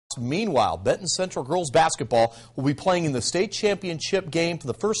Meanwhile, Benton Central girls basketball will be playing in the state championship game for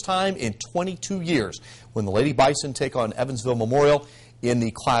the first time in 22 years when the Lady Bison take on Evansville Memorial in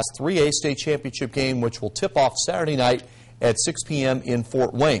the Class 3A state championship game, which will tip off Saturday night at 6 p.m. in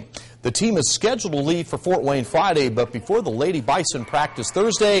Fort Wayne. The team is scheduled to leave for Fort Wayne Friday, but before the Lady Bison practice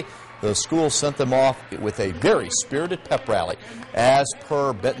Thursday, the school sent them off with a very spirited pep rally. As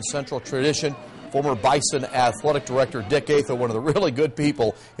per Benton Central tradition, former Bison athletic director Dick Atho, one of the really good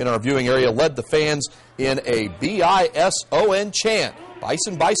people in our viewing area, led the fans in a B-I-S-O-N chant.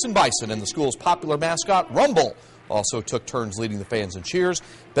 Bison, Bison, Bison, and the school's popular mascot, Rumble, also took turns leading the fans in cheers.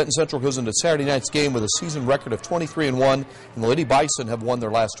 Benton Central goes into Saturday night's game with a season record of 23-1, and the Lady Bison have won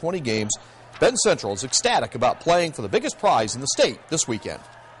their last 20 games. Benton Central is ecstatic about playing for the biggest prize in the state this weekend.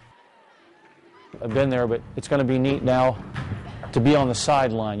 I've been there, but it's going to be neat now to be on the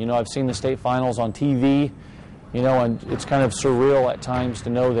sideline. You know, I've seen the state finals on TV, you know, and it's kind of surreal at times to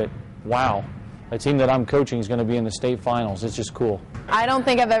know that, wow, a team that I'm coaching is going to be in the state finals. It's just cool. I don't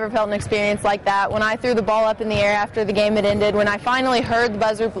think I've ever felt an experience like that. When I threw the ball up in the air after the game had ended, when I finally heard the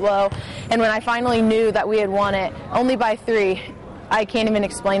buzzer blow, and when I finally knew that we had won it, only by 3, I can't even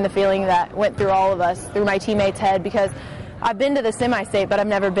explain the feeling that went through all of us, through my teammates' head, because I've been to the semi-state, but I've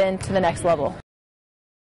never been to the next level.